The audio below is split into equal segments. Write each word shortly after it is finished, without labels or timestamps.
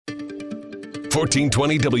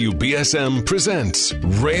1420 WBSM presents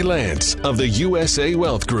Ray Lance of the USA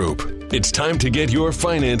Wealth Group. It's time to get your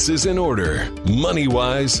finances in order.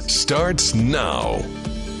 MoneyWise starts now.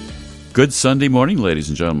 Good Sunday morning, ladies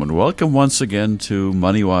and gentlemen. Welcome once again to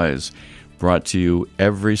MoneyWise, brought to you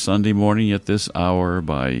every Sunday morning at this hour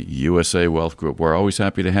by USA Wealth Group. We're always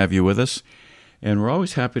happy to have you with us, and we're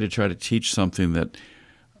always happy to try to teach something that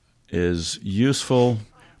is useful,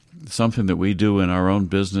 something that we do in our own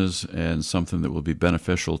business, and something that will be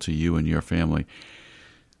beneficial to you and your family.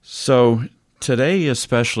 So today,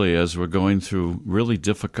 especially as we're going through really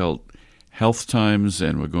difficult health times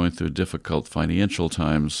and we're going through difficult financial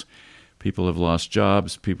times, people have lost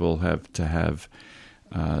jobs, people have to have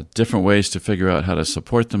different ways to figure out how to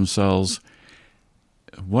support themselves.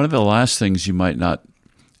 One of the last things you might not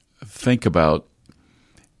think about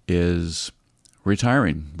is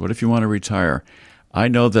retiring. What if you want to retire? I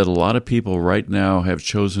know that a lot of people right now have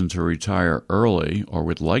chosen to retire early or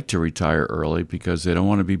would like to retire early because they don't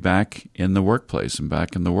want to be back in the workplace and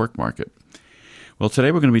back in the work market. Well,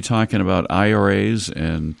 today we're going to be talking about IRAs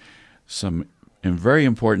and some very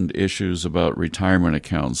important issues about retirement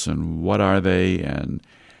accounts and what are they and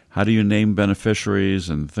how do you name beneficiaries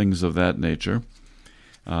and things of that nature.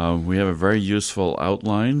 We have a very useful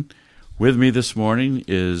outline. With me this morning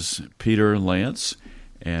is Peter Lance.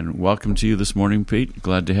 And welcome to you this morning, Pete.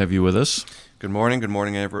 Glad to have you with us. Good morning,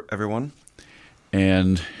 everyone.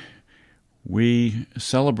 And we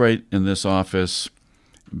celebrate in this office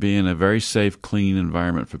being a very safe, clean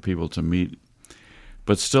environment for people to meet.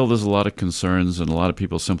 But still, there's a lot of concerns, and a lot of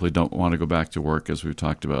people simply don't want to go back to work, as we've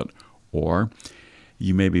talked about. Or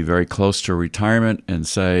you may be very close to retirement and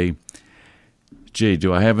say, gee,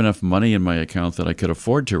 do I have enough money in my account that I could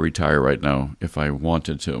afford to retire right now if I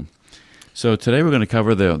wanted to? So today we're going to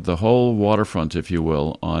cover the whole waterfront, if you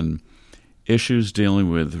will, on issues dealing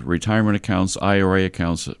with retirement accounts, IRA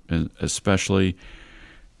accounts, and especially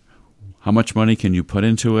how much money can you put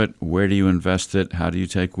into it, where do you invest it, how do you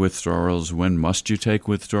take withdrawals, when must you take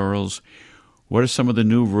withdrawals, what are some of the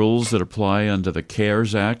new rules that apply under the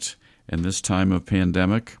CARES Act in this time of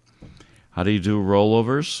pandemic, how do you do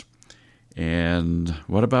rollovers, and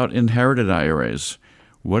what about inherited IRAs?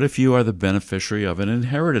 What if you are the beneficiary of an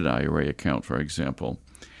inherited IRA account, for example?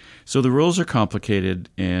 So the rules are complicated,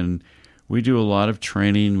 and we do a lot of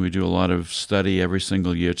training. We do a lot of study every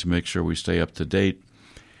single year to make sure we stay up to date.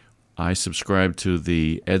 I subscribe to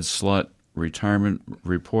the Ed Slott Retirement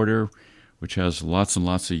Reporter, which has lots and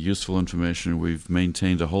lots of useful information. We've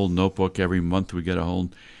maintained a whole notebook. Every month we get a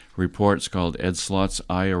whole report. It's called Ed Slott's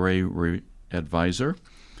IRA Advisor.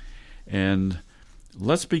 And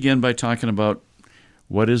let's begin by talking about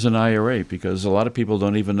what is an IRA? Because a lot of people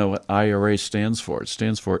don't even know what IRA stands for. It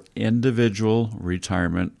stands for Individual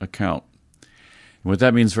Retirement Account. And what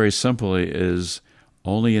that means very simply is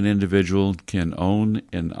only an individual can own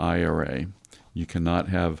an IRA. You cannot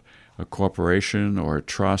have a corporation or a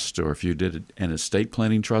trust, or if you did an estate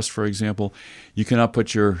planning trust, for example, you cannot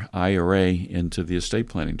put your IRA into the estate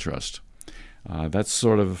planning trust. That's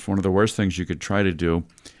sort of one of the worst things you could try to do.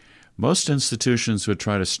 Most institutions would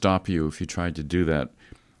try to stop you if you tried to do that.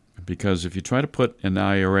 Because if you try to put an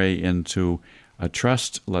IRA into a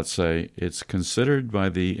trust, let's say, it's considered by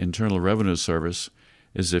the Internal Revenue Service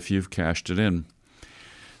as if you've cashed it in.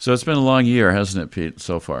 So it's been a long year, hasn't it, Pete,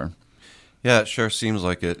 so far? Yeah, it sure seems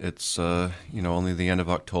like it. It's only the end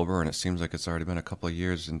of October, and it seems like it's already been a couple of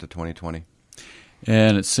years into 2020.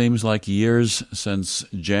 And it seems like years since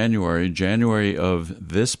January of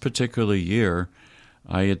this particular year,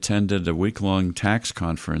 I attended a week-long tax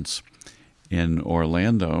conference in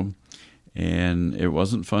Orlando, and it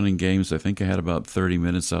wasn't fun and games. I think I had about 30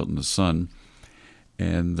 minutes out in the sun,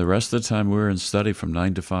 and the rest of the time we were in study from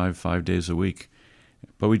 9 to 5, 5 days a week.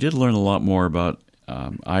 But we did learn a lot more about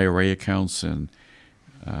IRA accounts and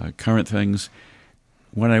current things.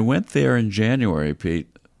 When I went there in January,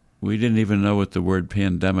 Pete, we didn't even know what the word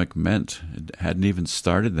pandemic meant. It hadn't even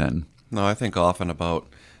started then. No, I think often about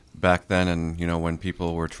back then and, when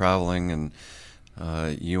people were traveling and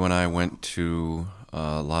you and I went to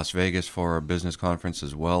Las Vegas for a business conference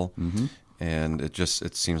as well, and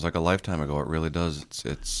it seems like a lifetime ago. It really does.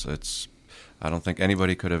 It's. I don't think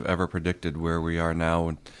anybody could have ever predicted where we are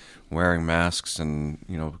now, wearing masks and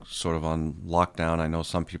sort of on lockdown. I know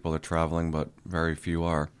some people are traveling, but very few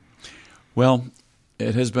are. Well,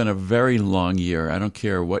 it has been a very long year. I don't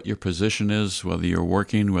care what your position is, whether you're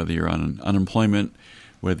working, whether you're on unemployment,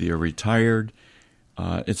 whether you're retired.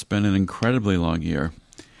 It's been an incredibly long year.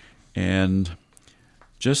 And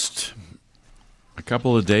just a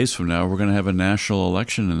couple of days from now, we're going to have a national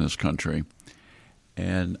election in this country.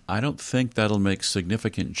 And I don't think that'll make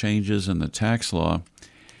significant changes in the tax law,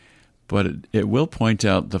 but it will point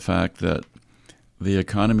out the fact that the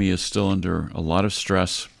economy is still under a lot of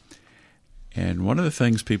stress. And one of the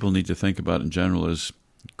things people need to think about in general is,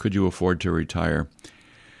 could you afford to retire?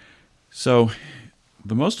 So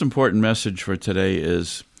the most important message for today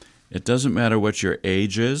is, it doesn't matter what your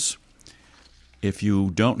age is. If you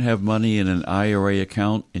don't have money in an IRA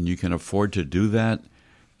account and you can afford to do that,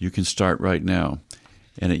 you can start right now.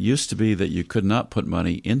 And it used to be that you could not put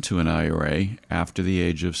money into an IRA after the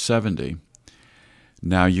age of 70.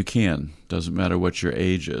 Now you can. Doesn't matter what your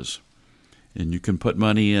age is. And you can put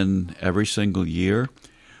money in every single year.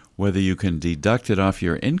 Whether you can deduct it off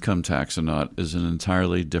your income tax or not is an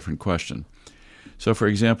entirely different question. So, for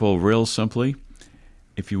example, real simply,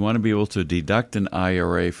 if you want to be able to deduct an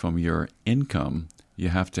IRA from your income, you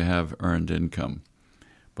have to have earned income.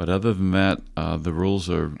 But other than that, the rules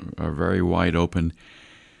are very wide open.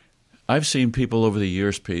 I've seen people over the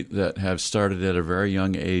years, Pete, that have started at a very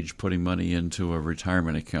young age putting money into a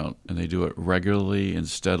retirement account, and they do it regularly and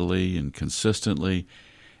steadily and consistently.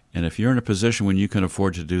 And if you're in a position when you can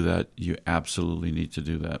afford to do that, you absolutely need to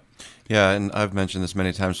do that. Yeah, and I've mentioned this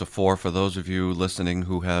many times before. For those of you listening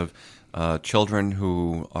who have children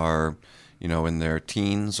who are, in their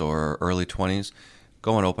teens or early 20s,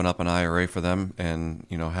 go and open up an IRA for them, and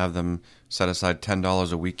have them set aside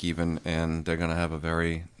 $10 a week even, and they're going to have a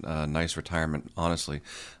very nice retirement. Honestly,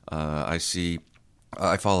 I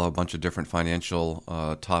follow a bunch of different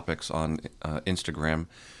financial topics on Instagram.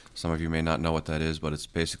 Some of you may not know what that is, but it's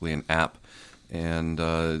basically an app, and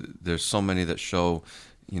there's so many that show,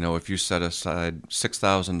 if you set aside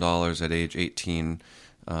 $6,000 at age 18,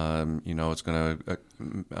 it's going to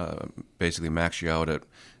basically max you out at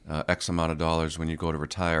X amount of dollars when you go to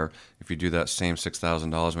retire. If you do that same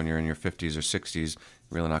 $6,000 when you're in your 50s or 60s, you're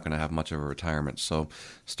really not going to have much of a retirement. So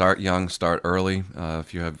start young, start early.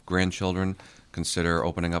 If you have grandchildren, consider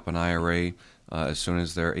opening up an IRA as soon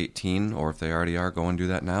as they're 18, or if they already are, go and do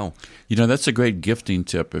that now. That's a great gifting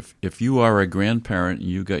tip. If you are a grandparent and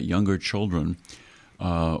you got younger children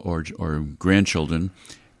or grandchildren,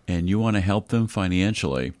 and you want to help them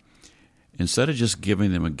financially, instead of just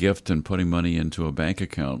giving them a gift and putting money into a bank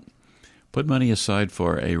account, put money aside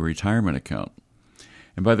for a retirement account.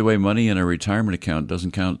 And by the way, money in a retirement account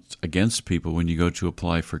doesn't count against people when you go to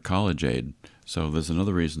apply for college aid. So there's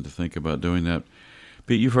another reason to think about doing that.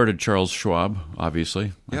 Pete, you've heard of Charles Schwab,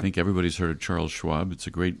 obviously. Yep. I think everybody's heard of Charles Schwab. It's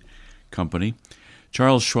a great company.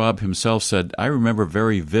 Charles Schwab himself said, I remember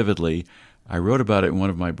very vividly, I wrote about it in one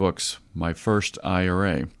of my books, my first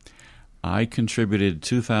IRA. I contributed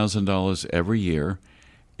 $2,000 every year,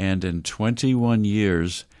 and in 21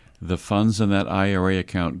 years, the funds in that IRA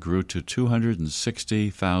account grew to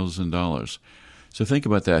 $260,000. So think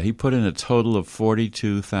about that. He put in a total of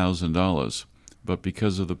 $42,000, but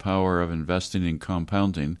because of the power of investing in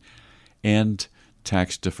compounding and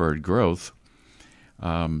tax-deferred growth,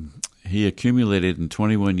 he accumulated in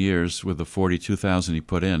 21 years with the $42,000 he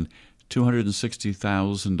put in,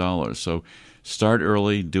 $260,000. So start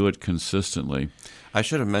early, do it consistently. I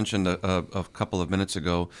should have mentioned a couple of minutes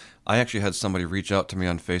ago, I actually had somebody reach out to me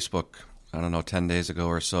on Facebook, 10 days ago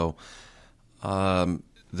or so.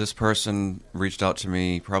 This person reached out to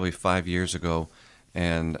me probably 5 years ago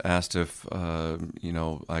and asked if,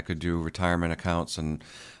 I could do retirement accounts and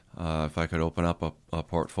if I could open up a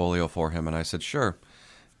portfolio for him. And I said, sure.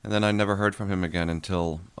 And then I never heard from him again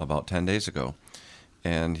until about 10 days ago.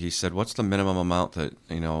 And he said, what's the minimum amount that,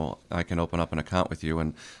 I can open up an account with you?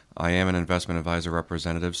 And I am an investment advisor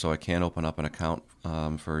representative, so I can open up an account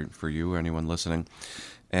for you or anyone listening.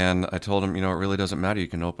 And I told him, it really doesn't matter. You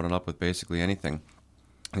can open it up with basically anything.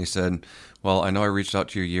 And he said, well, I know I reached out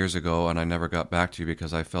to you years ago and I never got back to you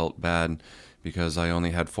because I felt bad because I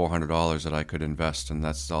only had $400 that I could invest, and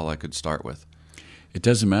that's all I could start with. It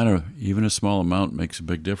doesn't matter. Even a small amount makes a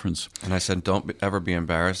big difference. And I said, don't ever be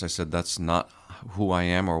embarrassed. I said, that's not who I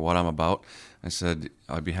am or what I'm about. I said,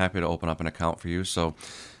 I'd be happy to open up an account for you. So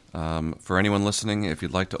for anyone listening, if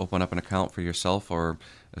you'd like to open up an account for yourself, or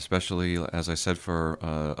especially, as I said, for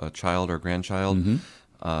a child or grandchild,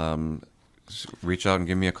 reach out and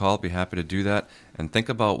give me a call. I'd be happy to do that. And think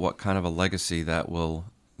about what kind of a legacy that will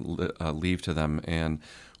leave to them. And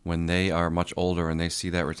when they are much older and they see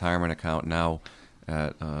that retirement account now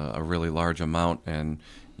at a really large amount and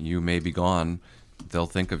you may be gone, they'll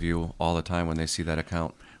think of you all the time when they see that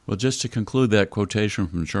account. Well, just to conclude that quotation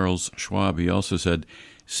from Charles Schwab, he also said,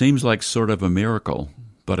 seems like sort of a miracle,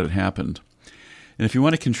 but it happened. And if you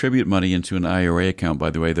want to contribute money into an IRA account,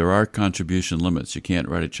 by the way, there are contribution limits. You can't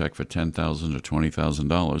write a check for $10,000 or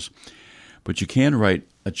 $20,000, but you can write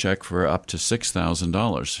a check for up to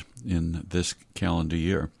 $6,000 in this calendar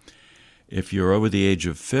year. If you're over the age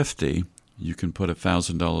of 50, you can put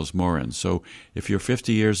 $1,000 more in. So if you're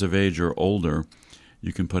 50 years of age or older,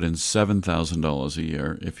 you can put in $7,000 a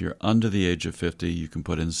year. If you're under the age of 50, you can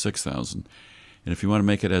put in $6,000. And if you want to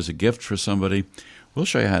make it as a gift for somebody, we'll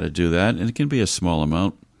show you how to do that, and it can be a small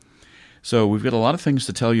amount. So we've got a lot of things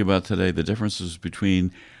to tell you about today, the differences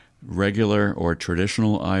between regular or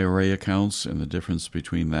traditional IRA accounts and the difference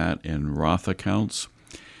between that and Roth accounts.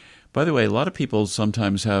 By the way, a lot of people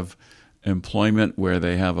sometimes have employment where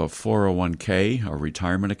they have a 401k, a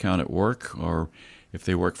retirement account at work, or if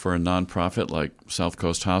they work for a nonprofit like South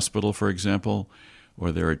Coast Hospital, for example,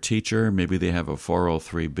 or they're a teacher, maybe they have a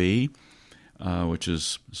 403b, which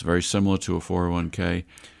is very similar to a 401k.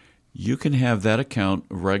 You can have that account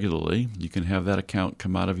regularly. You can have that account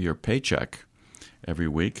come out of your paycheck every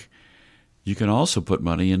week. You can also put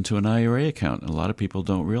money into an IRA account, and a lot of people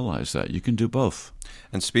don't realize that. You can do both.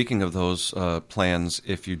 And speaking of those plans,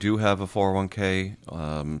 if you do have a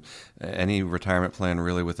 401k, any retirement plan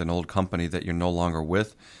really with an old company that you're no longer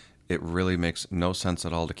with, it really makes no sense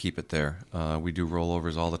at all to keep it there. We do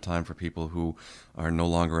rollovers all the time for people who are no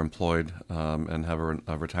longer employed and have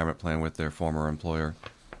a retirement plan with their former employer.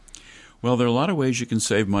 Well, there are a lot of ways you can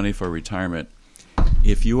save money for retirement.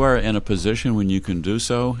 If you are in a position when you can do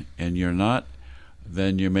so and you're not,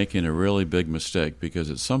 then you're making a really big mistake, because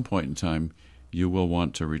at some point in time you will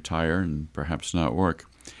want to retire and perhaps not work.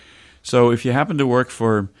 So if you happen to work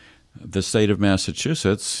for the state of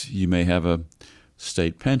Massachusetts, you may have a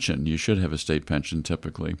state pension. You should have a state pension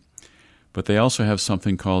typically. But they also have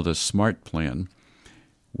something called a SMART plan,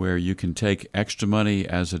 where you can take extra money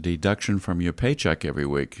as a deduction from your paycheck every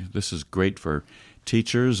week. This is great for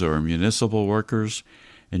teachers or municipal workers,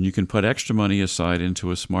 and you can put extra money aside into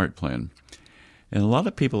a SMART plan. And a lot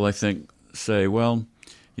of people, I think, say, well,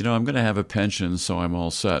 I'm going to have a pension, so I'm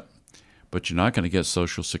all set. But you're not going to get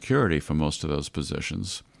Social Security for most of those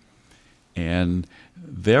positions. And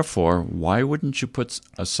therefore, why wouldn't you put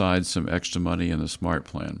aside some extra money in the SMART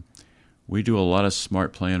plan? We do a lot of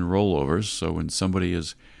SMART plan rollovers, so when somebody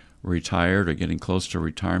is retired or getting close to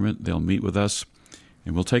retirement, they'll meet with us,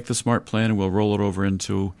 and we'll take the SMART plan and we'll roll it over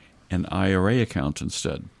into an IRA account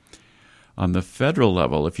instead. On the federal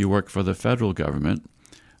level, if you work for the federal government,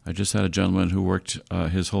 I just had a gentleman who worked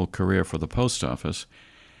his whole career for the post office,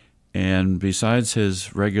 and besides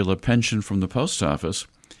his regular pension from the post office,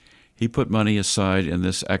 he put money aside in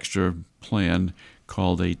this extra plan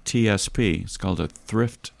called a TSP. It's called a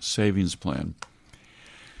Thrift Savings Plan.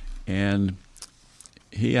 And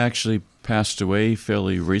he actually passed away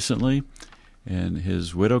fairly recently, and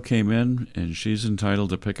his widow came in, and she's entitled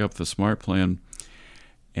to pick up the SMART plan.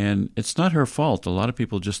 And it's not her fault. A lot of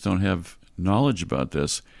people just don't have knowledge about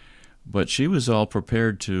this. But she was all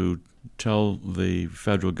prepared to tell the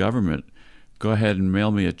federal government, go ahead and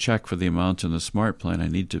mail me a check for the amount in the SMART plan. I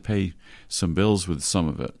need to pay some bills with some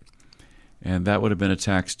of it. And that would have been a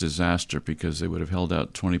tax disaster, because they would have held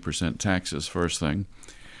out 20% taxes, first thing.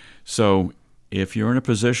 So if you're in a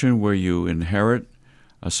position where you inherit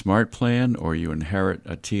a SMART plan or you inherit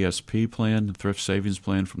a TSP plan, Thrift Savings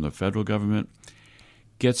Plan from the federal government,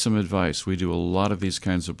 get some advice. We do a lot of these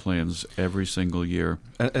kinds of plans every single year.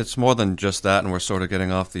 It's more than just that, and we're sort of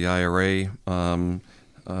getting off the IRA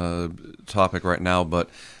topic right now, but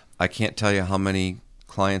I can't tell you how many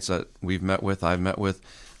clients that I've met with,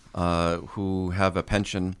 who have a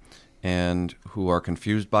pension and who are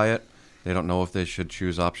confused by it. They don't know if they should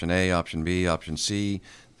choose option A, option B, option C.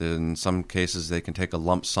 In some cases, they can take a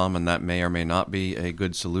lump sum, and that may or may not be a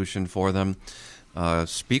good solution for them.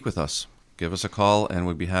 Speak with us. Give us a call, and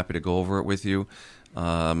we'd be happy to go over it with you.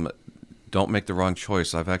 Don't make the wrong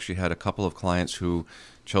choice. I've actually had a couple of clients who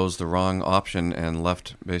chose the wrong option and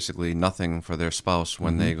left basically nothing for their spouse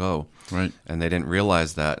when they go. Right. And they didn't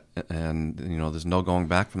realize that. And, there's no going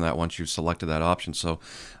back from that once you've selected that option. So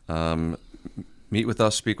meet with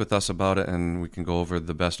us, speak with us about it, and we can go over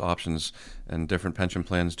the best options. And different pension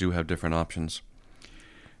plans do have different options.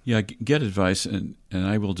 Yeah, get advice, and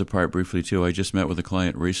I will depart briefly too. I just met with a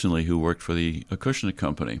client recently who worked for the Acushnet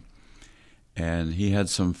Company, and he had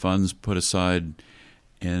some funds put aside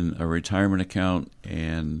in a retirement account,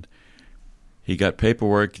 and he got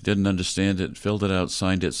paperwork, didn't understand it, filled it out,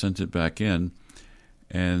 signed it, sent it back in,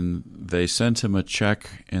 and they sent him a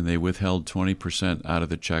check, and they withheld 20% out of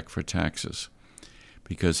the check for taxes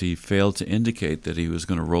because he failed to indicate that he was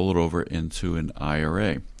going to roll it over into an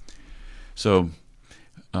IRA. So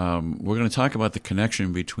we're going to talk about the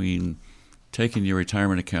connection between taking your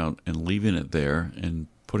retirement account and leaving it there and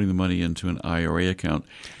putting the money into an IRA account.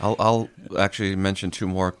 I'll actually mention two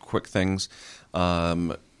more quick things.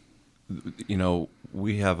 You know,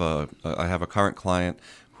 I have a current client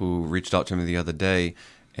who reached out to me the other day,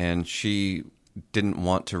 and she didn't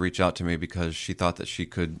want to reach out to me because she thought that she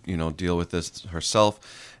could, you know, deal with this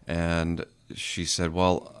herself. And she said,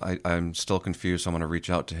 well, I'm still confused, so I'm going to reach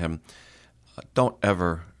out to him. Don't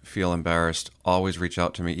ever feel embarrassed. Always reach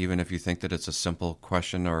out to me, even if you think that it's a simple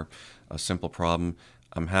question or a simple problem.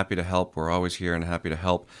 I'm happy to help. We're always here and happy to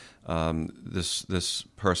help. This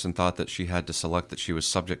person thought that she had to select that she was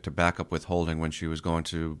subject to backup withholding when she was going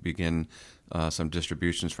to begin some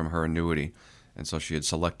distributions from her annuity. And so she had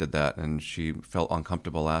selected that, and she felt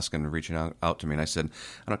uncomfortable reaching out to me. And I said,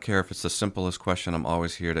 I don't care if it's the simplest question. I'm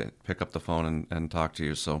always here to pick up the phone and talk to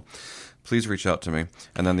you. So please reach out to me.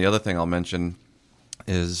 And then the other thing I'll mention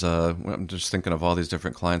is I'm just thinking of all these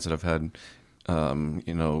different clients that have had,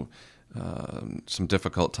 some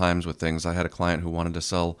difficult times with things. I had a client who wanted to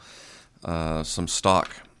sell some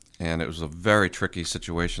stock, and it was a very tricky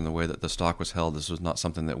situation the way that the stock was held. This was not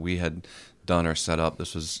something that we had done or set up.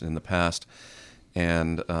 This was in the past.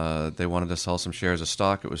 And they wanted to sell some shares of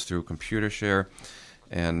stock. It was through ComputerShare.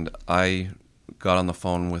 And I got on the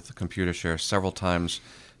phone with ComputerShare several times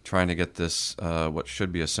trying to get this, what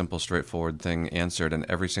should be a simple, straightforward thing answered. And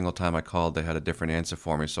every single time I called, they had a different answer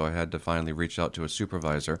for me. So I had to finally reach out to a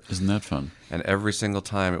supervisor. Isn't that fun? And every single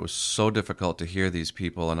time, it was so difficult to hear these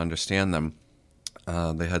people and understand them.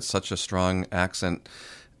 They had such a strong accent.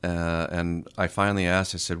 And I finally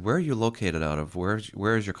asked, I said, where are you located out of?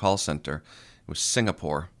 Where is your call center? It was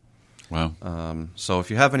Singapore. Wow. So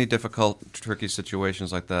if you have any difficult, tricky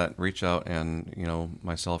situations like that, reach out, and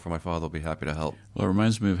myself or my father will be happy to help. Well, it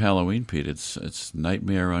reminds me of Halloween, Pete. It's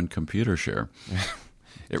Nightmare on ComputerShare.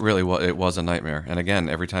 It really was. It was a nightmare. And again,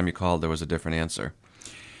 every time you called, there was a different answer.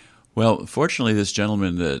 Well, fortunately, this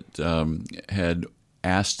gentleman that had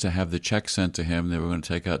asked to have the check sent to him, they were going to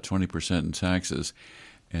take out 20% in taxes,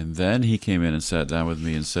 and then he came in and sat down with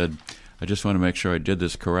me and said, I just want to make sure I did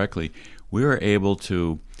this correctly. We were able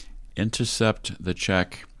to intercept the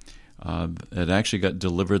check. It actually got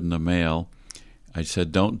delivered in the mail. I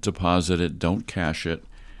said, don't deposit it, don't cash it.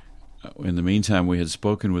 In the meantime, we had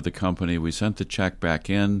spoken with the company. We sent the check back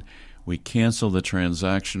in. We canceled the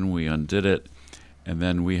transaction. We undid it. And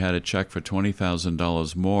then we had a check for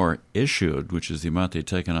 $20,000 more issued, which is the amount they'd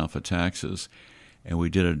taken off of taxes. And we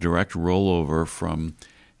did a direct rollover from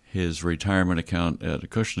his retirement account at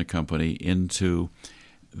Acushnet Company into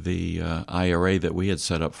the IRA that we had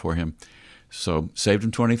set up for him. So saved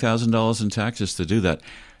him $20,000 in taxes to do that.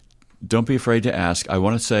 Don't be afraid to ask. I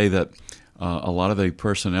want to say that a lot of the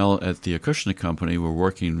personnel at the Acushnet Company were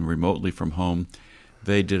working remotely from home.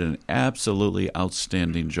 They did an absolutely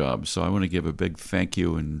outstanding job. So I want to give a big thank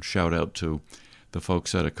you and shout out to the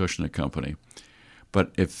folks at Acushnet Company.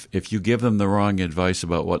 But if you give them the wrong advice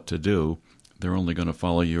about what to do, they're only going to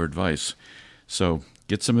follow your advice. So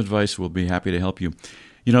get some advice. We'll be happy to help you.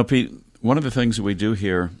 You know, Pete, one of the things that we do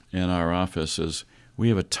here in our office is we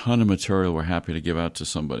have a ton of material we're happy to give out to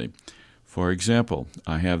somebody. For example,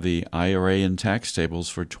 I have the IRA and tax tables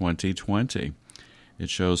for 2020. It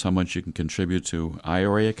shows how much you can contribute to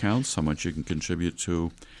IRA accounts, how much you can contribute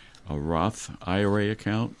to a Roth IRA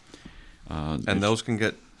account. And those can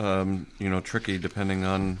get tricky depending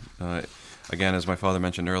on, again, as my father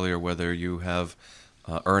mentioned earlier, whether you have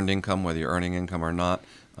earned income, whether you're earning income or not.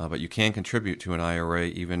 But you can contribute to an IRA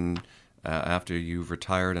even after you've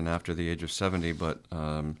retired and after the age of 70, but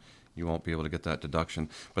you won't be able to get that deduction.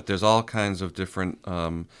 But there's all kinds of different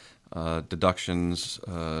deductions,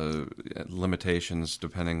 limitations,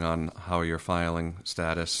 depending on how your filing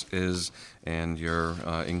status is and your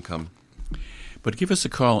income. But give us a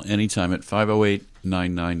call anytime at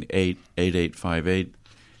 508-998-8858,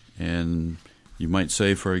 and you might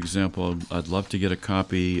say, for example, I'd love to get a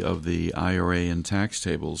copy of the IRA and tax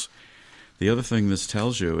tables. The other thing this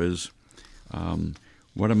tells you is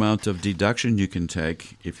what amount of deduction you can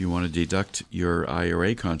take if you want to deduct your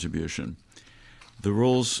IRA contribution. The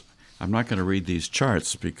rules, I'm not going to read these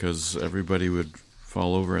charts because everybody would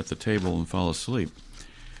fall over at the table and fall asleep.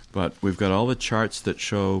 But we've got all the charts that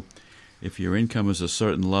show if your income is a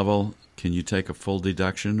certain level, can you take a full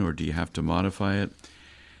deduction or do you have to modify it?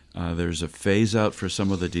 There's a phase out for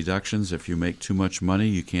some of the deductions. If you make too much money,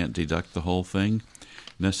 you can't deduct the whole thing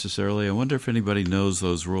necessarily. I wonder if anybody knows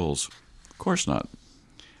those rules. Of course not.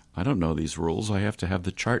 I don't know these rules. I have to have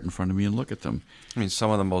the chart in front of me and look at them. I mean,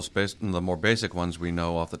 some of the more basic ones we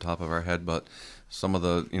know off the top of our head, but some of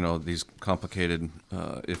the these complicated.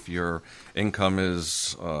 If your income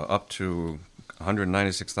is up to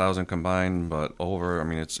 $196,000 combined, but over, I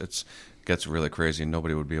mean, it's gets really crazy, and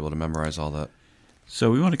nobody would be able to memorize all that.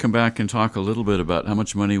 So we want to come back and talk a little bit about how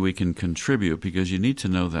much money we can contribute, because you need to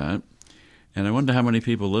know that. And I wonder how many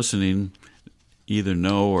people listening either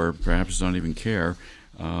know or perhaps don't even care.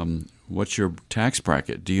 What's your tax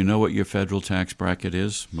bracket? Do you know what your federal tax bracket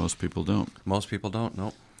is? Most people don't. Most people don't,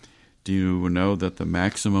 no. Do you know that the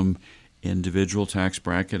maximum individual tax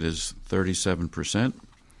bracket is 37%?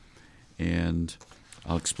 And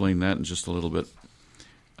I'll explain that in just a little bit.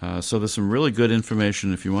 So there's some really good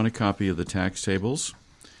information. If you want a copy of the tax tables,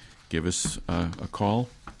 give us a call,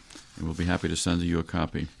 and we'll be happy to send you a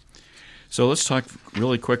copy. So let's talk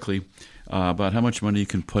really quickly about how much money you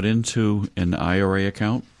can put into an IRA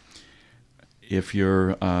account. If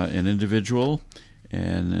you're an individual,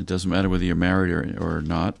 and it doesn't matter whether you're married or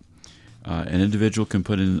not, an individual can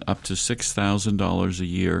put in up to $6,000 a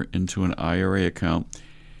year into an IRA account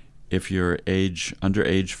if you're under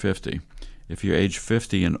age 50. If you're age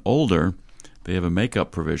 50 and older, they have a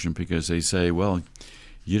make-up provision because they say, well,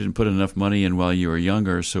 you didn't put enough money in while you were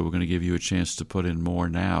younger, so we're going to give you a chance to put in more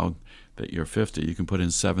now that you're 50. You can put in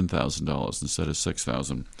 $7,000 instead of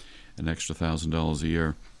 $6,000, an extra $1,000 a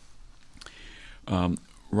year.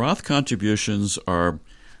 Roth contributions are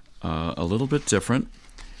a little bit different,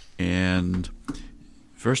 and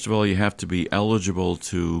first of all, you have to be eligible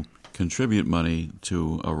to contribute money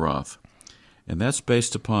to a Roth, and that's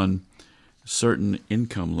based upon certain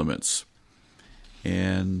income limits.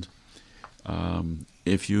 And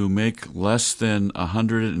if you make less than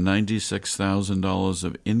 $196,000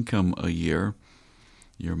 of income a year,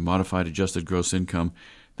 your modified adjusted gross income,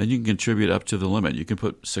 then you can contribute up to the limit. You can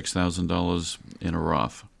put $6,000 in a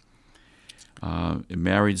Roth.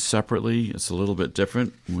 Married separately, it's a little bit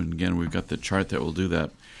different. Again, we've got the chart that will do that.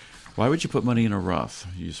 Why would you put money in a Roth,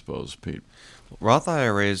 you suppose, Pete? Roth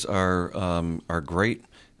IRAs are great.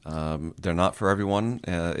 They're not for everyone.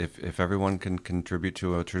 If everyone can contribute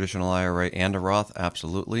to a traditional IRA and a Roth,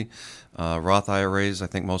 absolutely. Roth IRAs, I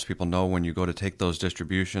think most people know when you go to take those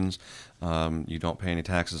distributions, you don't pay any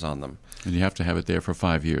taxes on them. And you have to have it there for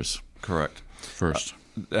 5 years. Correct. First.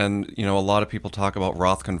 And, a lot of people talk about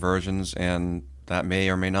Roth conversions, and that may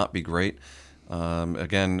or may not be great.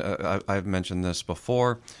 Again, I've mentioned this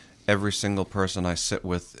before. Every single person I sit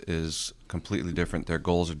with is completely different. Their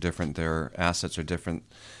goals are different. Their assets are different.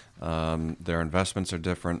 Their investments are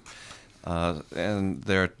different. And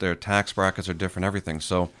their tax brackets are different, everything.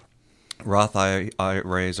 So Roth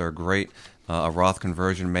IRAs are great. A Roth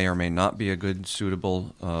conversion may or may not be a good,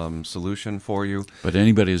 suitable solution for you. But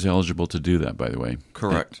anybody is eligible to do that, by the way.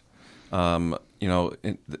 Correct. And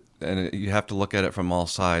you have to look at it from all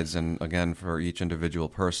sides. And again, for each individual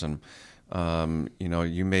person,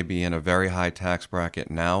 you may be in a very high tax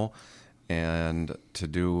bracket now, and to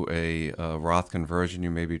do a Roth conversion,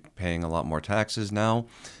 you may be paying a lot more taxes now,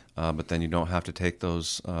 but then you don't have to take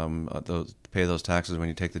pay those taxes when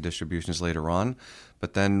you take the distributions later on.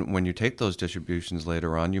 But then when you take those distributions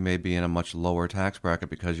later on, you may be in a much lower tax bracket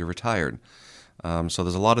because you're retired. So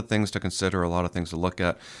there's a lot of things to consider, a lot of things to look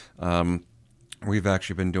at. We've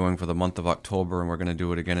actually been doing for the month of October, and we're going to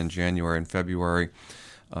do it again in January and February,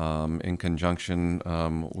 in conjunction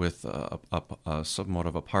with somewhat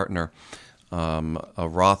of a partner, a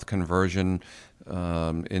Roth conversion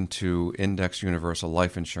into Index Universal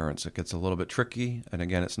Life Insurance. It gets a little bit tricky, and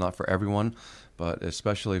again, it's not for everyone, but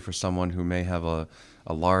especially for someone who may have a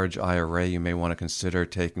large IRA, you may want to consider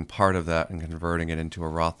taking part of that and converting it into a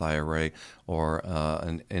Roth IRA or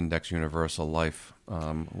an Index Universal Life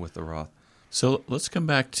with the Roth. So let's come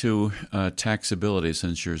back to taxability,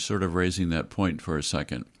 since you're sort of raising that point for a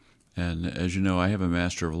second. And as you know, I have a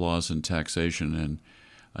Master of Laws in Taxation, and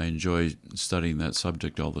I enjoy studying that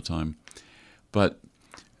subject all the time. But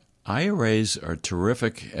IRAs are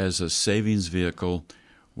terrific as a savings vehicle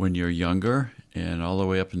when you're younger and all the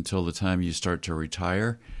way up until the time you start to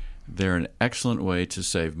retire. They're an excellent way to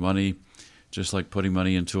save money, just like putting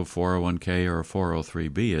money into a 401k or a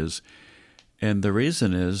 403b is. And the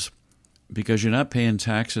reason is because you're not paying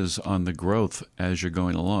taxes on the growth as you're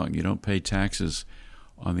going along. You don't pay taxes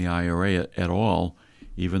on the IRA at all,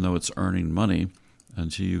 even though it's earning money,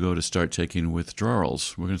 until you go to start taking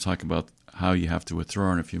withdrawals. We're going to talk about how you have to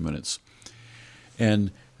withdraw in a few minutes.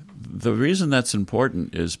 And the reason that's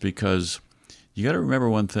important is because you got to remember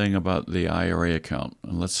one thing about the IRA account,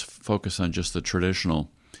 and let's focus on just the traditional.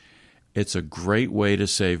 It's a great way to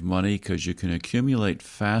save money because you can accumulate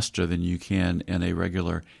faster than you can in a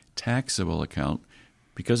regular taxable account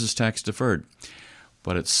because it's tax deferred.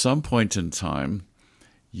 But at some point in time,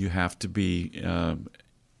 you have to be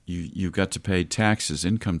you've got to pay taxes,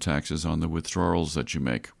 income taxes on the withdrawals that you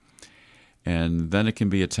make, and then it can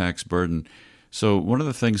be a tax burden. So one of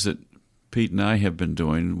the things that Pete and I have been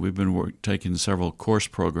doing, we've been taking several course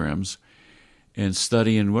programs and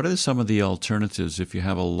studying what are some of the alternatives if you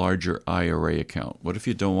have a larger IRA account. What if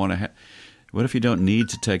you don't want to? What if you don't need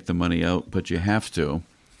to take the money out, but you have to?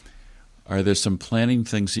 Are there some planning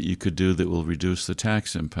things that you could do that will reduce the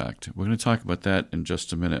tax impact? We're going to talk about that in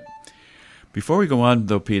just a minute. Before we go on,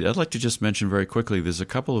 though, Pete, I'd like to just mention very quickly, there's a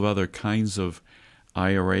couple of other kinds of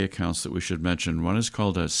IRA accounts that we should mention. One is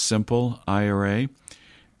called a simple IRA,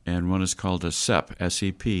 and one is called a SEP,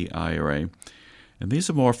 S-E-P IRA. And these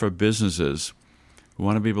are more for businesses who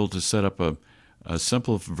want to be able to set up a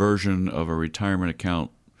simple version of a retirement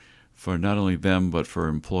account for not only them but for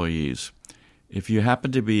employees. If you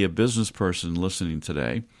happen to be a business person listening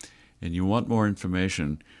today and you want more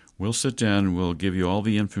information, we'll sit down and we'll give you all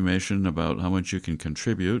the information about how much you can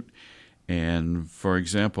contribute. And, for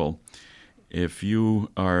example, if you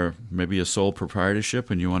are maybe a sole proprietorship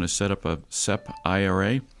and you want to set up a SEP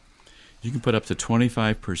IRA, you can put up to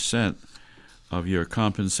 25% of your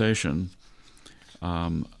compensation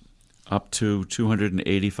up to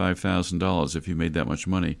 $285,000 if you made that much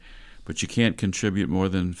money. But you can't contribute more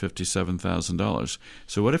than $57,000.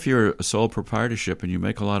 So what if you're a sole proprietorship and you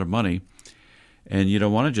make a lot of money and you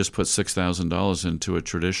don't want to just put $6,000 into a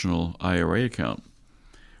traditional IRA account?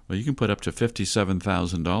 Well, you can put up to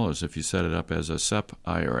 $57,000 if you set it up as a SEP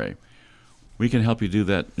IRA. We can help you do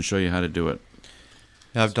that and show you how to do it.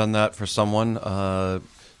 Yeah, I've done that for someone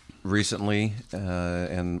recently,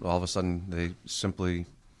 and all of a sudden they simply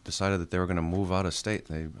decided that they were going to move out of state.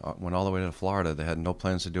 They went all the way to Florida. They had no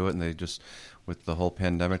plans to do it, and they just, with the whole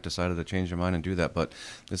pandemic, decided to change their mind and do that. But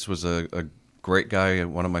this was a great guy,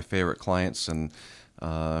 one of my favorite clients, and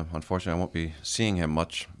unfortunately I won't be seeing him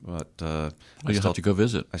much. But you'll have to go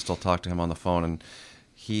visit. I still talk to him on the phone, and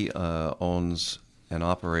he owns and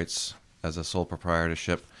operates as a sole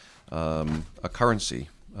proprietorship a currency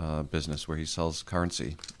business where he sells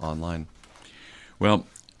currency online. Well,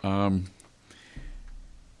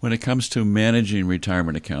 when it comes to managing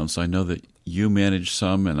retirement accounts, I know that you manage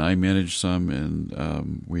some and I manage some,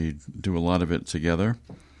 and we do a lot of it together.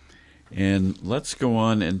 And let's go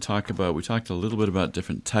on and we talked a little bit about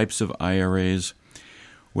different types of IRAs.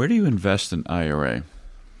 Where do you invest in IRA?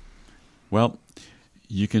 Well,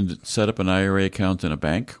 you can set up an IRA account in a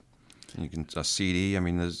bank. You can a CD. I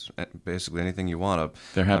mean, there's basically anything you want.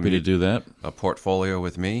 They're happy to do that. A portfolio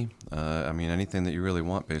with me. I mean, anything that you really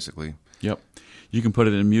want, basically. Yep. You can put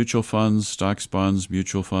it in mutual funds, stocks, bonds,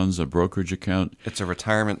 mutual funds, a brokerage account. It's a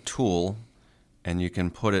retirement tool, and you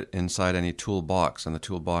can put it inside any toolbox. And the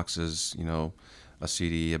toolbox is, a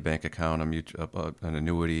CD, a bank account, an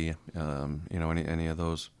annuity, any of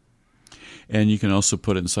those. And you can also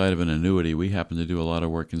put it inside of an annuity. We happen to do a lot of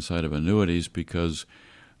work inside of annuities because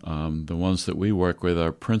the ones that we work with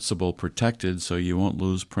are principal protected, so you won't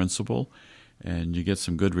lose principal, and you get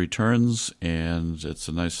some good returns, and it's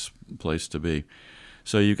a nice place to be.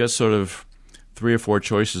 So you've got sort of 3 or 4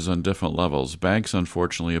 choices on different levels. Banks,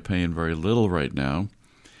 unfortunately, are paying very little right now.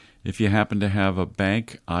 If you happen to have a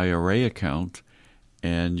bank IRA account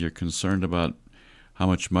and you're concerned about how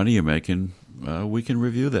much money you're making, we can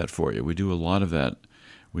review that for you. We do a lot of that.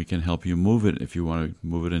 We can help you move it if you want to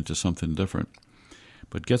move it into something different.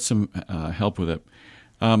 But get some help with it.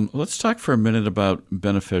 Let's talk for a minute about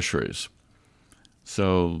beneficiaries.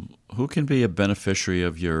 So who can be a beneficiary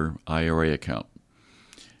of your IRA account?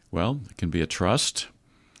 Well, it can be a trust,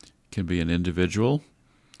 it can be an individual,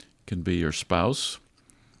 it can be your spouse.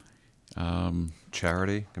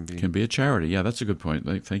 Charity can be a charity. Yeah, that's a good point.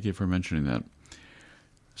 Thank you for mentioning that.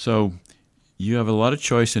 So you have a lot of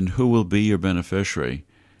choice in who will be your beneficiary,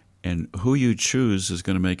 and who you choose is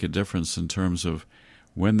going to make a difference in terms of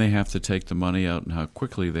when they have to take the money out and how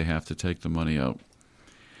quickly they have to take the money out.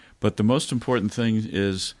 But the most important thing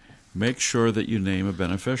is make sure that you name a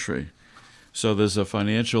beneficiary. So there's a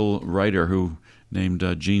financial writer named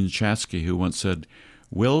Gene Chatsky who once said,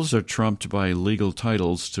 wills are trumped by legal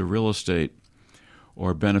titles to real estate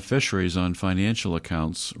or beneficiaries on financial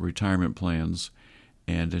accounts, retirement plans,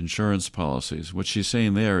 and insurance policies. What she's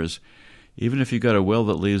saying there is, even if you've got a will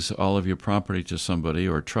that leaves all of your property to somebody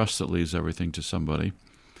or a trust that leaves everything to somebody,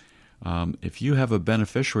 if you have a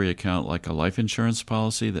beneficiary account like a life insurance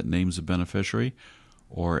policy that names a beneficiary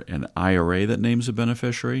or an IRA that names a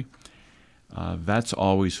beneficiary, that's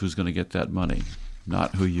always who's going to get that money,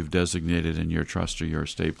 not who you've designated in your trust or your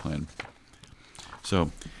estate plan.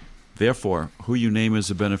 So, therefore, who you name as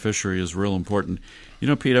a beneficiary is real important.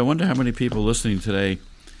 Pete, I wonder how many people listening today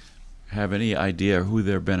have any idea who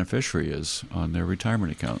their beneficiary is on their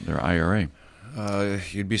retirement account, their IRA.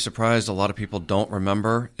 You'd be surprised. A lot of people don't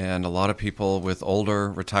remember, and a lot of people with older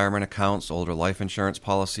retirement accounts, older life insurance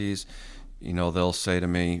policies, they'll say to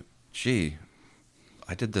me, gee,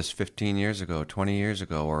 I did this 15 years ago, 20 years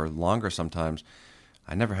ago, or longer sometimes.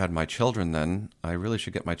 I never had my children then. I really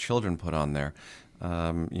should get my children put on there.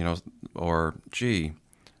 Or, gee,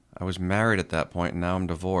 I was married at that point and now I'm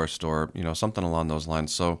divorced, or, something along those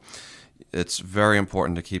lines. So it's very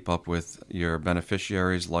important to keep up with your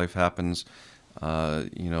beneficiaries. Life happens.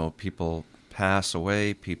 People pass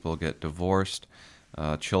away, people get divorced,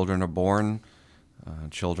 children are born.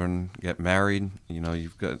 Children get married.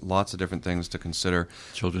 You've got lots of different things to consider.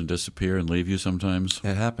 Children disappear and leave you sometimes.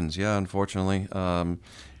 It happens, yeah, unfortunately. And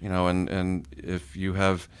if you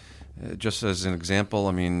have, just as an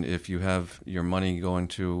example, if you have your money going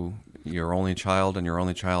to your only child and your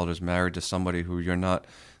only child is married to somebody who you're not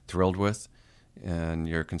thrilled with, and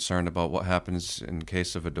you're concerned about what happens in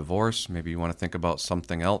case of a divorce, maybe you want to think about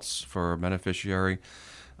something else for a beneficiary.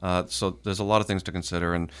 So there's a lot of things to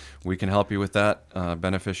consider, and we can help you with that.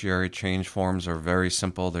 Beneficiary change forms are very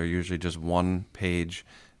simple. They're usually just one page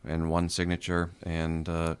and one signature. And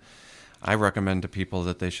I recommend to people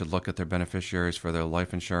that they should look at their beneficiaries for their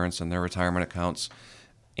life insurance and their retirement accounts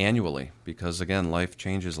annually because, again, life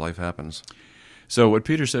changes, life happens. So what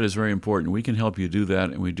Peter said is very important. We can help you do that,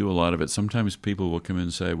 and we do a lot of it. Sometimes people will come in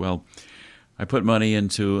and say, well, I put money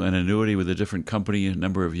into an annuity with a different company a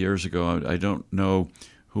number of years ago. I don't know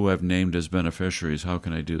who I've named as beneficiaries. How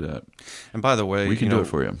can I do that? And by the way, we can do it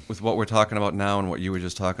for you. With what we're talking about now and what you were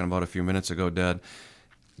just talking about a few minutes ago, Dad,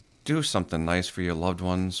 do something nice for your loved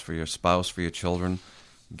ones, for your spouse, for your children.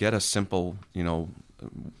 Get a simple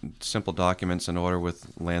documents in order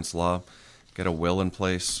with Lance Law. Get a will in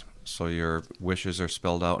place so your wishes are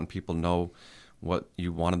spelled out and people know what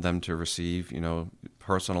you wanted them to receive,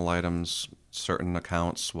 personal items, certain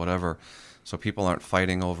accounts, whatever, so people aren't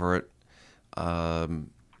fighting over it.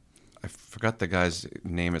 I forgot the guy's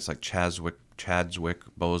name. It's like Chadwick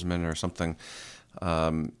Boseman or something.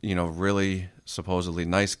 Really supposedly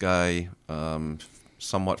nice guy,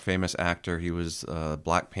 somewhat famous actor. He was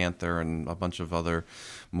Black Panther and a bunch of other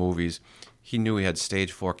movies. He knew he had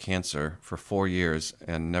stage 4 cancer for 4 years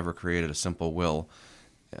and never created a simple will.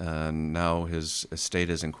 And now his estate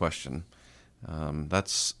is in question.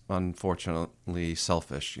 That's unfortunately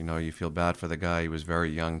selfish. You feel bad for the guy. He was very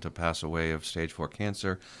young to pass away of stage 4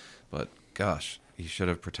 cancer, but gosh, he should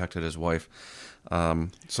have protected his wife.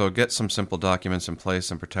 So get some simple documents in place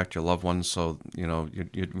and protect your loved ones. So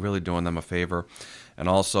you're really doing them a favor. And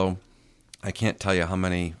also, I can't tell you how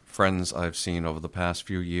many friends I've seen over the past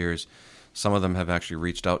few years. Some of them have actually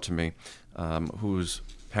reached out to me, whose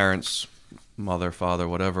parents, mother, father,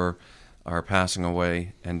 whatever, are passing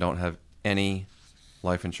away and don't have any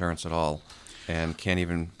life insurance at all and can't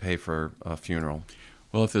even pay for a funeral.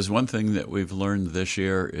 Well, if there's one thing that we've learned this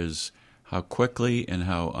year is how quickly and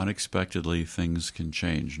how unexpectedly things can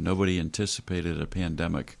change. Nobody anticipated a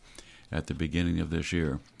pandemic at the beginning of this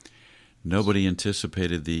year. Nobody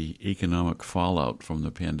anticipated the economic fallout from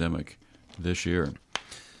the pandemic this year.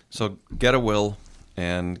 So get a will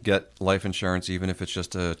and get life insurance, even if it's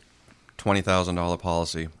just a $20,000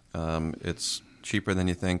 policy. It's cheaper than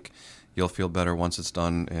you think. You'll feel better once it's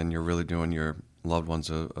done, and you're really doing your loved ones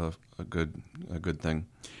a good thing.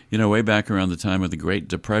 Way back around the time of the Great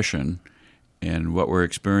Depression, and what we're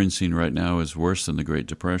experiencing right now is worse than the Great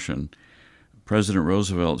Depression. President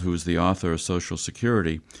Roosevelt, who was the author of Social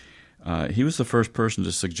Security, he was the first person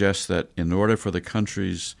to suggest that in order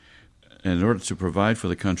to provide for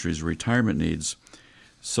the country's retirement needs,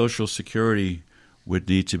 Social Security would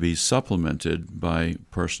need to be supplemented by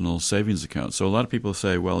personal savings accounts. So a lot of people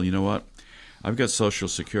say, well, you know what? I've got Social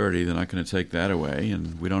Security, they're not going to take that away,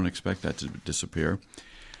 and we don't expect that to disappear.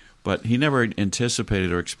 But he never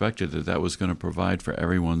anticipated or expected that was going to provide for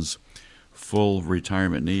everyone's full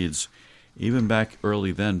retirement needs. Even back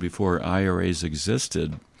early then, before IRAs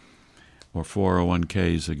existed or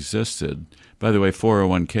 401ks existed. By the way,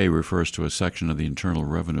 401k refers to a section of the Internal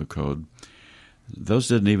Revenue Code. Those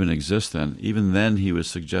didn't even exist then. Even then, he was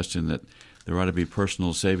suggesting that there ought to be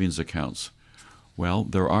personal savings accounts. Well,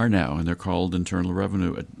 there are now, and they're called Internal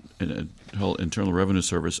Revenue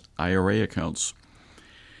Service IRA accounts.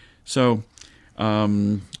 So,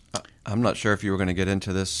 I'm not sure if you were going to get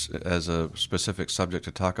into this as a specific subject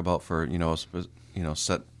to talk about for a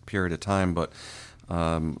set period of time, but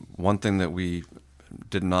one thing that we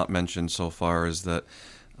did not mention so far is that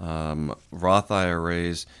Roth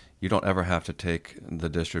IRAs, you don't ever have to take the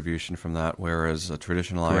distribution from that, whereas a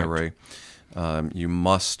traditional Correct. IRA, you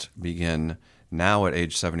must begin now at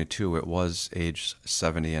age 72. It was age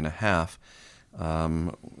 70 and a half.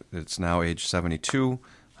 It's now age 72.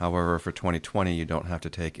 However, for 2020, you don't have to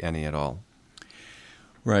take any at all.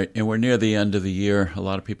 Right, and we're near the end of the year. A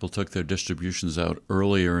lot of people took their distributions out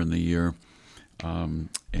earlier in the year,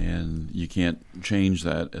 and you can't change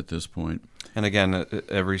that at this point. And again,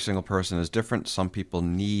 every single person is different. Some people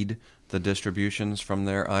need the distributions from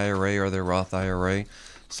their IRA or their Roth IRA.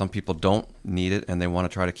 Some people don't need it, and they want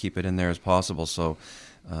to try to keep it in there as possible. So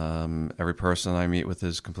every person I meet with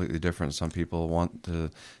is completely different. Some people want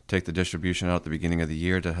to take the distribution out at the beginning of the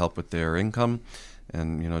year to help with their income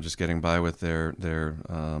and, just getting by with their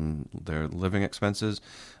living expenses.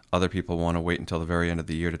 Other people want to wait until the very end of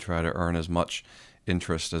the year to try to earn as much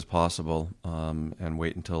interest as possible and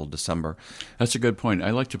wait until December. That's a good point.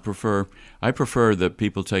 I prefer that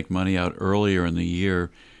people take money out earlier in the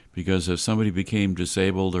year, because if somebody became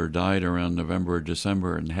disabled or died around November or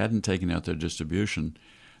December and hadn't taken out their distribution,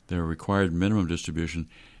 their required minimum distribution,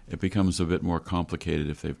 it becomes a bit more complicated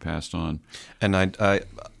if they've passed on. And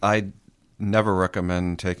I never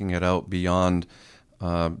recommend taking it out beyond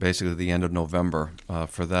basically the end of November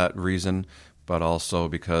for that reason, but also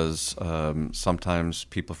because sometimes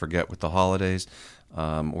people forget with the holidays.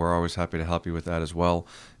 We're always happy to help you with that as well.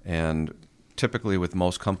 And typically with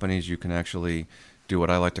most companies, you can actually do what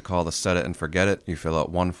I like to call the set it and forget it. You fill out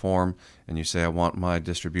one form and you say, I want my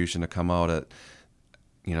distribution to come out at,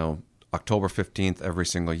 October 15th every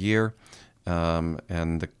single year.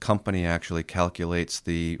 And the company actually calculates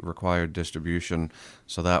the required distribution.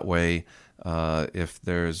 So that way, if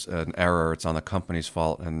there's an error, it's on the company's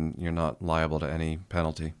fault and you're not liable to any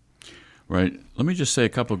penalty. Right. Let me just say a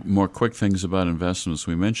couple more quick things about investments.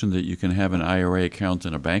 We mentioned that you can have an IRA account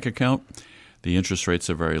and a bank account. The interest rates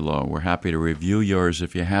are very low. We're happy to review yours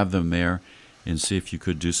if you have them there and see if you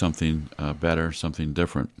could do something better, something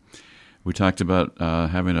different. We talked about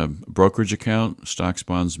having a brokerage account, stocks,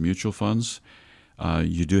 bonds, mutual funds.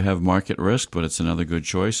 You do have market risk, but it's another good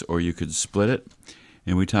choice, or you could split it.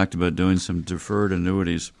 And we talked about doing some deferred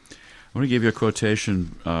annuities. I want to give you a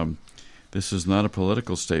quotation. This is not a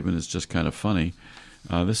political statement. It's just kind of funny.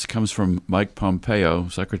 This comes from Mike Pompeo,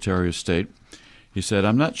 Secretary of State. He said,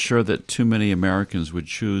 I'm not sure that too many Americans would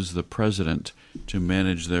choose the president to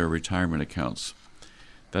manage their retirement accounts.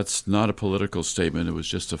 That's not a political statement. It was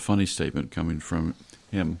just a funny statement coming from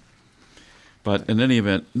him. But in any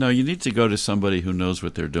event, no, you need to go to somebody who knows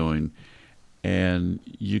what they're doing, and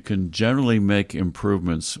you can generally make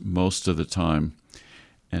improvements most of the time.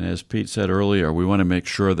 And as Pete said earlier, we want to make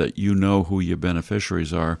sure that you know who your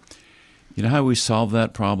beneficiaries are. You know how we solve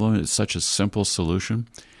that problem? It's such a simple solution.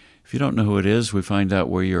 If you don't know who it is, we find out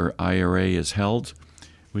where your IRA is held.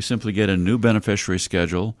 We simply get a new beneficiary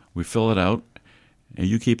schedule. We fill it out, and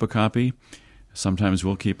you keep a copy. Sometimes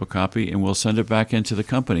we'll keep a copy, and we'll send it back into the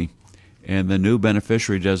company. And the new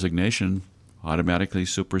beneficiary designation automatically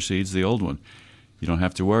supersedes the old one. You don't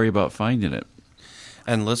have to worry about finding it.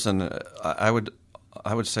 And listen, I would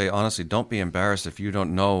say, honestly, don't be embarrassed if you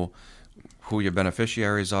don't know who your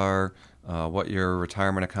beneficiaries are, what your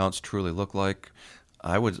retirement accounts truly look like.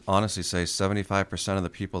 I would honestly say 75% of the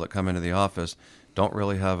people that come into the office don't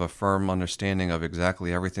really have a firm understanding of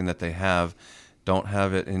exactly everything that they have, don't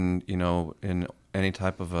have it in any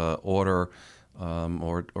type of a order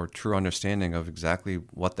or true understanding of exactly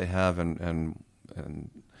what they have and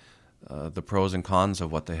the pros and cons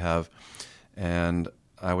of what they have. And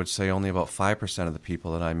I would say only about 5% of the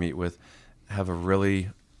people that I meet with have a really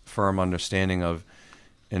firm understanding of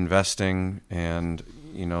investing and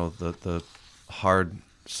the hard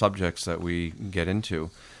subjects that we get into.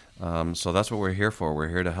 So that's what we're here for. We're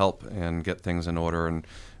here to help and get things in order and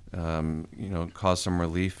cause some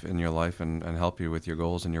relief in your life and help you with your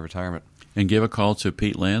goals in your retirement. And give a call to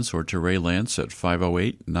Pete Lance or to Ray Lance at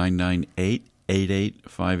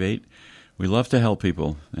 508-998-8858. We love to help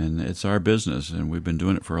people, and it's our business, and we've been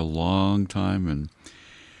doing it for a long time. And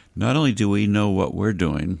not only do we know what we're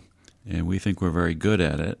doing, and we think we're very good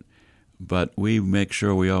at it, but we make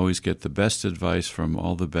sure we always get the best advice from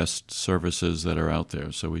all the best services that are out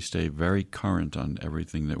there. So we stay very current on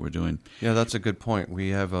everything that we're doing. Yeah, that's a good point.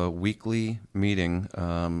 We have a weekly meeting,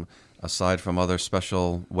 aside from other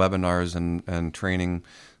special webinars and training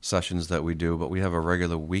sessions that we do, but we have a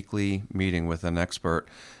regular weekly meeting with an expert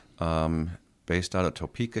based out of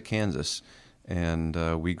Topeka, Kansas. And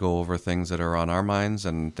we go over things that are on our minds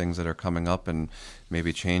and things that are coming up and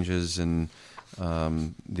maybe changes in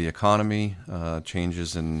the economy,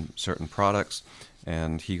 changes in certain products,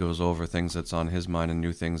 and he goes over things that's on his mind and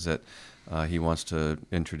new things that he wants to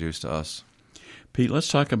introduce to us. Pete, let's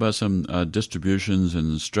talk about some distributions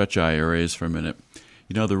and stretch IRAs for a minute.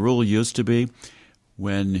 The rule used to be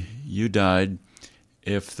when you died,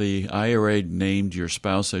 if the IRA named your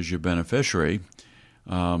spouse as your beneficiary,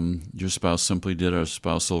 your spouse simply did a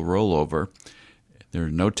spousal rollover. There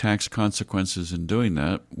are no tax consequences in doing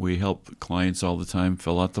that. We help clients all the time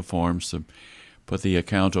fill out the forms to put the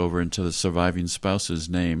account over into the surviving spouse's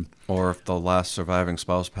name. Or if the last surviving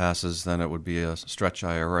spouse passes, then it would be a stretch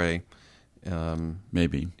IRA.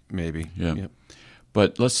 Maybe. Yeah. Yep.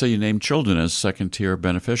 But let's say you name children as second-tier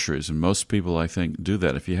beneficiaries, and most people, I think, do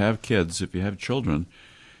that. If you have kids, if you have children,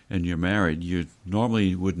 and you're married, you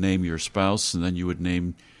normally would name your spouse, and then you would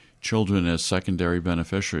name children as secondary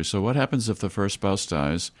beneficiaries. So what happens if the first spouse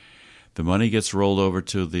dies? The money gets rolled over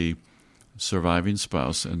to the surviving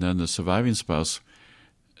spouse, and then the surviving spouse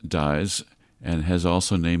dies and has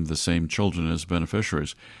also named the same children as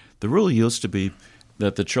beneficiaries. The rule used to be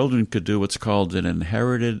that the children could do what's called an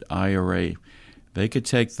inherited IRA. They could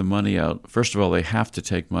take the money out. First of all, they have to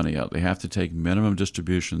take money out. They have to take minimum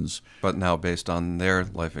distributions. But now based on their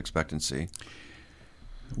life expectancy.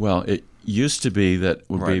 Well, it used to be that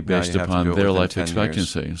would be based upon their life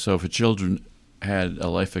expectancy. Years. So if a children had a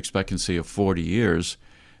life expectancy of 40 years,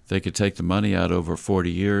 they could take the money out over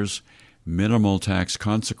 40 years, minimal tax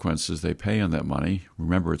consequences they pay on that money.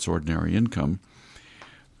 Remember, it's ordinary income.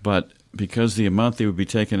 But because the amount they would be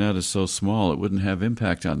taking out is so small, it wouldn't have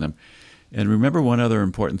impact on them. And remember one other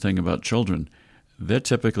important thing about children. They're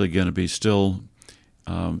typically going to be still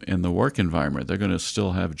in the work environment. They're going to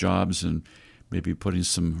still have jobs and maybe putting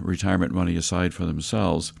some retirement money aside for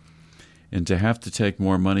themselves. And to have to take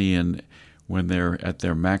more money in when they're at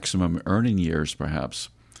their maximum earning years, perhaps,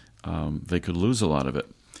 they could lose a lot of it.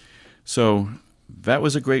 So that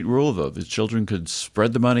was a great rule, though. The children could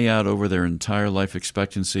spread the money out over their entire life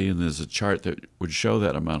expectancy, and there's a chart that would show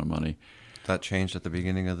that amount of money. That changed at the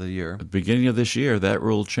beginning of the year. At the beginning of this year, that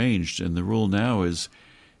rule changed, and the rule now is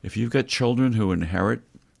if you've got children who inherit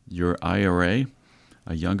your IRA,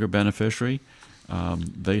 a younger beneficiary,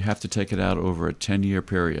 they have to take it out over a 10-year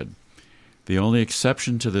period. The only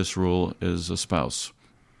exception to this rule is a spouse.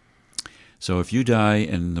 So if you die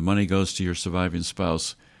and the money goes to your surviving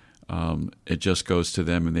spouse, it just goes to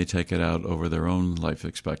them and they take it out over their own life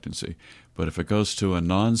expectancy. But if it goes to a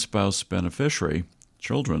non-spouse beneficiary,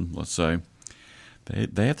 children, let's say,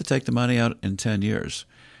 they have to take the money out in 10 years.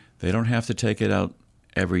 They don't have to take it out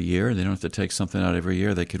every year. They don't have to take something out every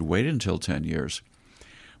year. They could wait until 10 years.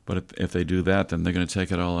 But if they do that, then they're going to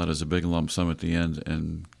take it all out as a big lump sum at the end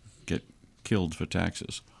and get killed for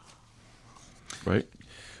taxes. Right?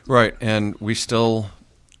 Right. And we still,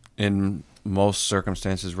 in most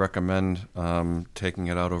circumstances, recommend taking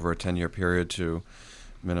it out over a 10-year period to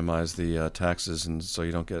minimize the taxes, and so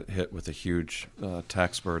you don't get hit with a huge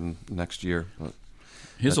tax burden next year.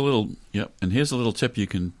 Here's a little tip you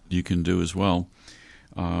can do as well.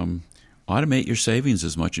 Automate your savings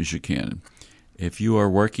as much as you can. If you are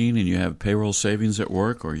working and you have payroll savings at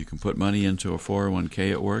work, or you can put money into a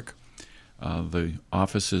 401k at work, the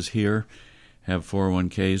offices here have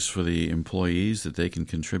 401ks for the employees that they can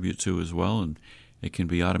contribute to as well, and it can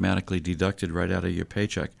be automatically deducted right out of your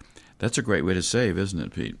paycheck. That's a great way to save, isn't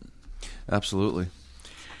it, Pete? Absolutely.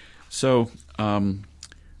 So,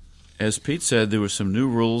 as Pete said, there were some new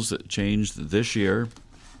rules that changed this year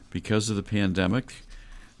because of the pandemic.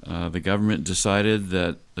 The government decided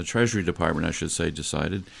that, the Treasury Department, I should say,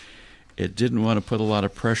 decided it didn't want to put a lot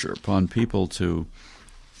of pressure upon people to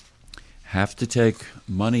have to take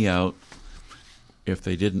money out if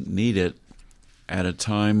they didn't need it at a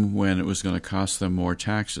time when it was going to cost them more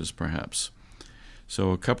taxes, perhaps.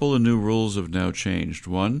 So a couple of new rules have now changed.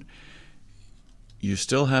 One, you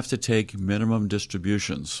still have to take minimum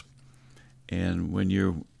distributions. And when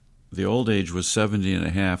the old age was 70 and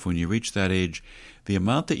a half, when you reach that age, the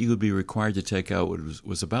amount that you would be required to take out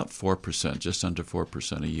was about 4%, just under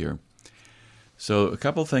 4% a year. So a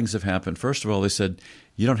couple of things have happened. First of all, they said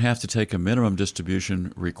you don't have to take a minimum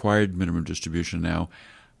distribution, required minimum distribution now,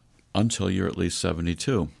 until you're at least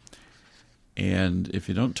 72. And if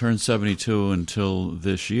you don't turn 72 until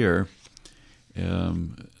this year,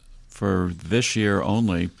 for this year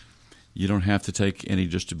only, you don't have to take any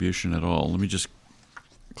distribution at all. Let me just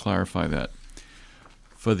clarify that.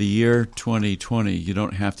 For the year 2020, you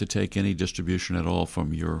don't have to take any distribution at all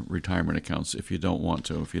from your retirement accounts if you don't want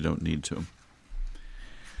to, if you don't need to.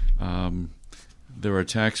 There are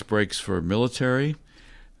tax breaks for military.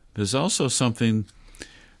 There's also something.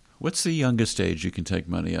 What's the youngest age you can take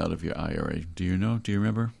money out of your IRA? Do you know? Do you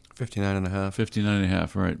remember? 59 and a half. 59 and a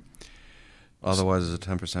half, right. Otherwise, it's a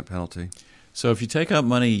 10% penalty. So if you take out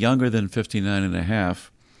money younger than 59 and a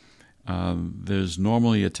half, there's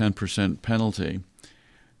normally a 10% penalty.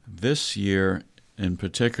 This year in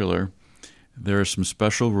particular, there are some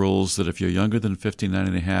special rules that if you're younger than 59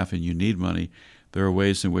 and a half and you need money, there are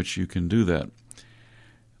ways in which you can do that.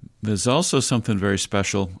 There's also something very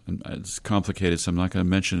special, and it's complicated, so I'm not going to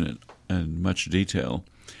mention it in much detail.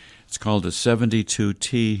 It's called a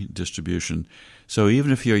 72T distribution. So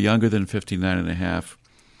even if you're younger than 59 and a half,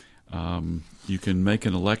 you can make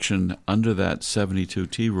an election under that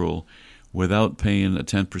 72T rule without paying a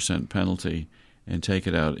 10% penalty and take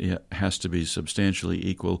it out. It has to be substantially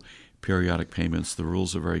equal periodic payments. The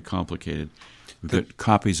rules are very complicated. We've got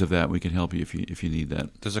copies of that. We can help you if you need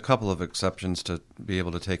that. There's a couple of exceptions to be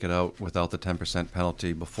able to take it out without the 10%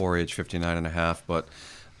 penalty before age 59 and a half, but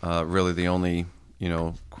really the only,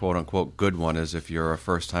 quote-unquote good one is if you're a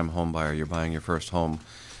first-time home buyer, you're buying your first home.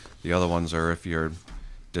 The other ones are if you're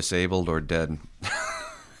disabled or dead.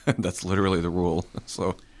 That's literally the rule.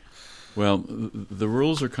 Well, the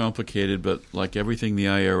rules are complicated, but like everything the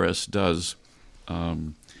IRS does,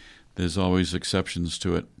 there's always exceptions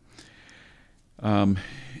to it.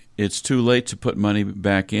 It's too late to put money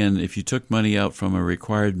back in. If you took money out from a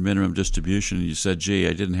required minimum distribution and you said, gee,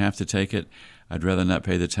 I didn't have to take it, I'd rather not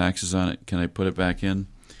pay the taxes on it, can I put it back in?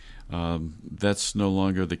 That's no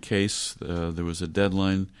longer the case. There was a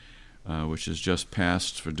deadline which is just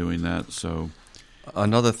passed for doing that. So,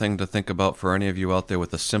 another thing to think about for any of you out there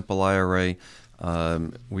with a simple IRA,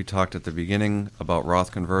 we talked at the beginning about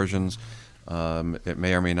Roth conversions. It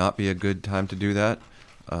may or may not be a good time to do that.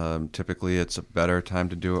 Typically, it's a better time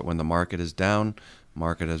to do it when the market is down.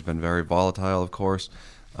 Market has been very volatile, of course.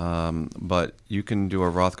 But you can do a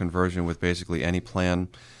Roth conversion with basically any plan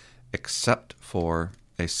except for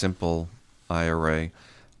a simple IRA.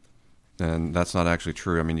 And that's not actually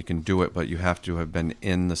true. I mean, you can do it, but you have to have been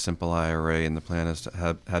in the simple IRA, and the plan has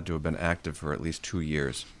had to have been active for at least 2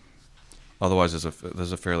 years. Otherwise,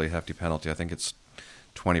 there's a fairly hefty penalty. I think it's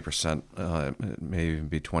 20%. It may even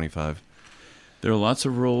be 25%. There are lots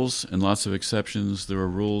of rules and lots of exceptions. There are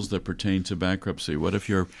rules that pertain to bankruptcy. What if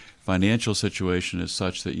your financial situation is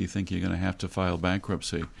such that you think you're going to have to file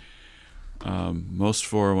bankruptcy? Most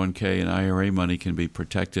 401k and IRA money can be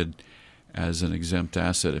protected as an exempt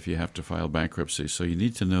asset if you have to file bankruptcy. So you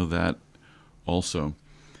need to know that also.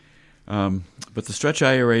 But the stretch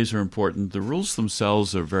IRAs are important. The rules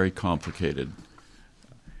themselves are very complicated.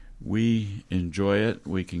 We enjoy it.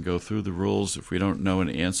 We can go through the rules. If we don't know an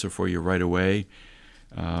answer for you right away,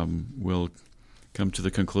 we'll come to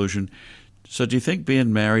the conclusion. So do you think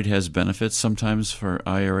being married has benefits sometimes for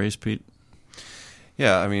IRAs, Pete?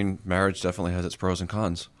 Yeah, I mean, marriage definitely has its pros and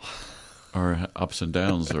cons. Or ups and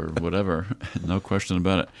downs or whatever. No question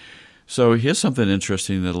about it. So here's something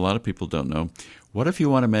interesting that a lot of people don't know. What if you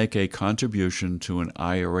want to make a contribution to an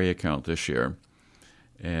IRA account this year?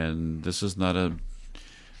 And this is not a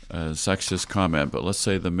sexist comment, but let's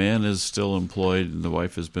say the man is still employed and the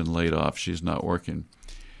wife has been laid off. She's not working.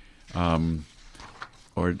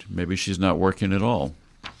 Or maybe she's not working at all,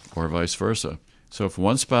 or vice versa. So if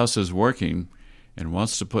one spouse is working and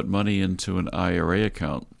wants to put money into an IRA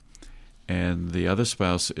account and the other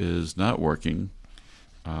spouse is not working,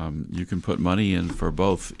 you can put money in for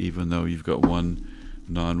both, even though you've got one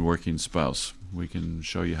non-working spouse. We can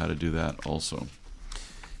show you how to do that also.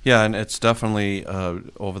 Yeah, and it's definitely,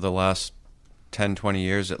 over the last 10, 20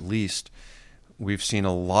 years at least, we've seen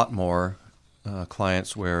a lot more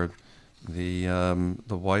clients where the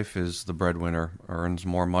wife is the breadwinner, earns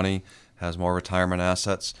more money, has more retirement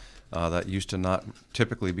assets. That used to not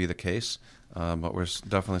typically be the case, but we're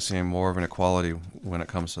definitely seeing more of an equality when it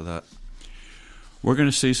comes to that. We're going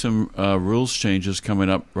to see some rules changes coming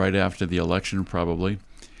up right after the election, probably.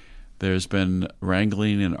 There's been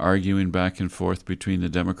wrangling and arguing back and forth between the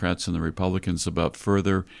Democrats and the Republicans about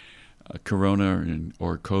further corona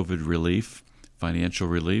or COVID relief, financial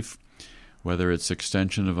relief, whether it's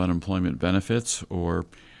extension of unemployment benefits or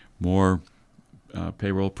more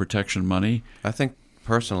payroll protection money. I think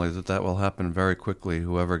personally that will happen very quickly,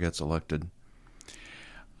 whoever gets elected.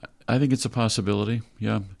 I think it's a possibility,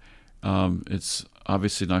 yeah. It's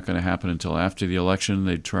obviously not going to happen until after the election.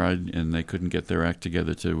 They tried and they couldn't get their act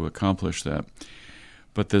together to accomplish that.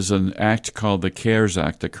 But there's an act called the CARES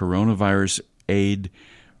Act, the Coronavirus Aid,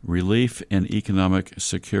 Relief, and Economic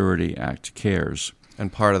Security Act, CARES.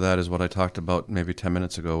 And part of that is what I talked about maybe 10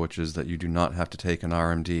 minutes ago, which is that you do not have to take an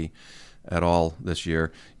RMD at all this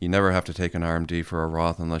year. You never have to take an RMD for a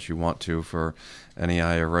Roth unless you want to for any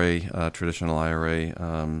IRA, traditional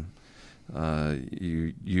IRA.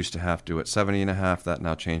 You used to have to at 70.5. That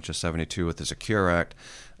now changed to 72 with the Secure Act.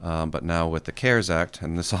 But now with the CARES Act,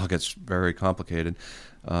 and this all gets very complicated,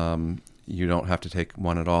 you don't have to take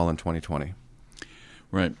one at all in 2020.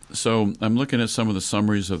 Right. So I'm looking at some of the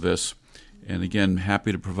summaries of this. And again,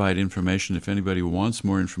 happy to provide information. If anybody wants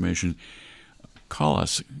more information, call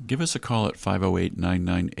us. Give us a call at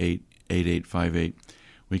 508-998-8858.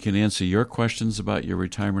 We can answer your questions about your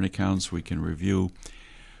retirement accounts. We can review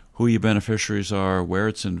who your beneficiaries are, where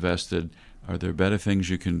it's invested. Are there better things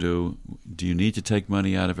you can do? Do you need to take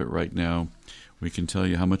money out of it right now? We can tell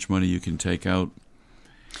you how much money you can take out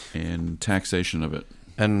and taxation of it.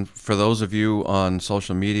 And for those of you on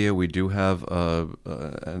social media, we do have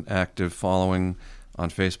an active following on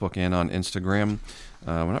Facebook and on Instagram.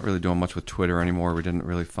 We're not really doing much with Twitter anymore. We didn't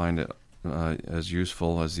really find it as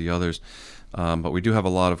useful as the others. But we do have a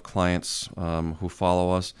lot of clients who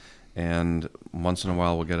follow us, and once in a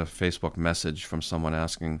while we'll get a Facebook message from someone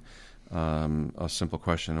asking a simple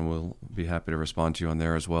question, and we'll be happy to respond to you on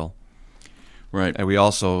there as well. Right. And we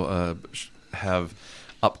also have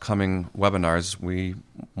upcoming webinars. We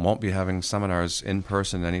won't be having seminars in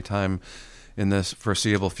person anytime in this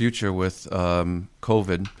foreseeable future with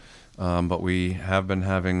COVID, but we have been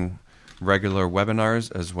having regular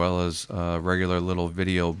webinars as well as regular little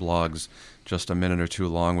video blogs, just a minute or two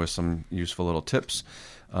long with some useful little tips.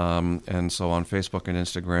 And so on Facebook and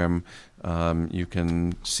Instagram, you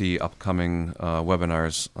can see upcoming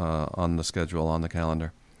webinars on the schedule, on the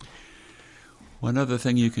calendar. One other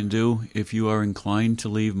thing you can do, if you are inclined to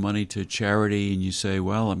leave money to charity and you say,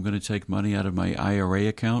 well, I'm going to take money out of my IRA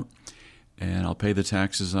account and I'll pay the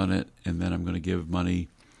taxes on it, and then I'm going to give money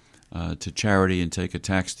to charity and take a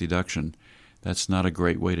tax deduction, that's not a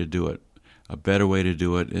great way to do it. A better way to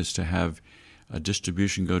do it is to have a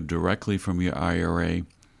distribution go directly from your IRA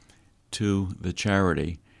to the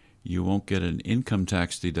charity. You won't get an income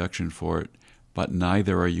tax deduction for it, but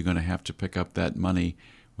neither are you going to have to pick up that money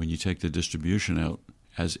when you take the distribution out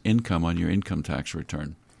as income on your income tax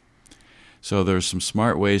return. So there's some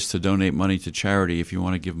smart ways to donate money to charity. If you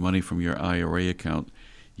want to give money from your IRA account,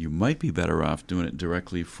 you might be better off doing it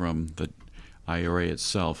directly from the IRA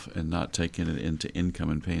itself and not taking it into income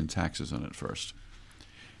and paying taxes on it first.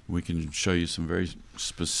 We can show you some very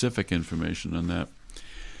specific information on that.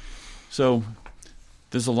 So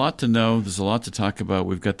there's a lot to know. There's a lot to talk about.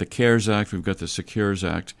 We've got the CARES Act. We've got the Secure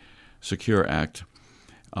Act.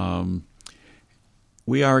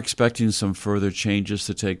 We are expecting some further changes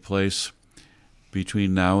to take place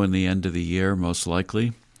between now and the end of the year, most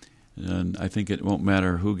likely. And I think it won't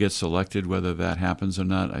matter who gets elected, whether that happens or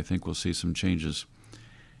not. I think we'll see some changes.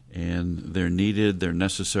 And they're needed, they're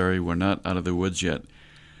necessary. We're not out of the woods yet.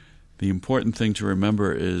 The important thing to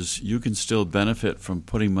remember is you can still benefit from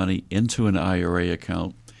putting money into an IRA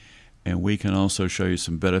account, and we can also show you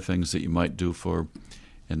some better things that you might do for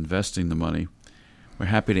investing the money. We're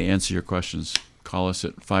happy to answer your questions. Call us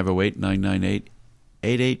at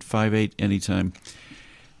 508-998-8858 anytime.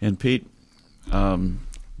 And Pete,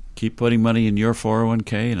 keep putting money in your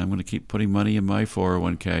 401k, and I'm going to keep putting money in my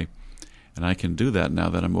 401k. And I can do that now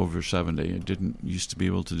that I'm over 70. I didn't used to be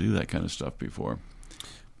able to do that kind of stuff before.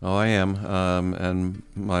 Oh, I am. And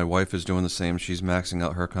my wife is doing the same. She's maxing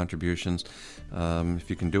out her contributions. If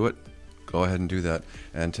you can do it, go ahead and do that.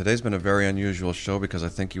 And today's been a very unusual show because I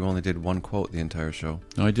think you only did one quote the entire show.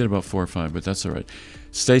 No, I did about 4 or 5, but that's all right.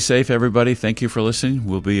 Stay safe, everybody. Thank you for listening.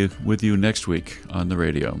 We'll be with you next week on the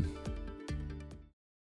radio.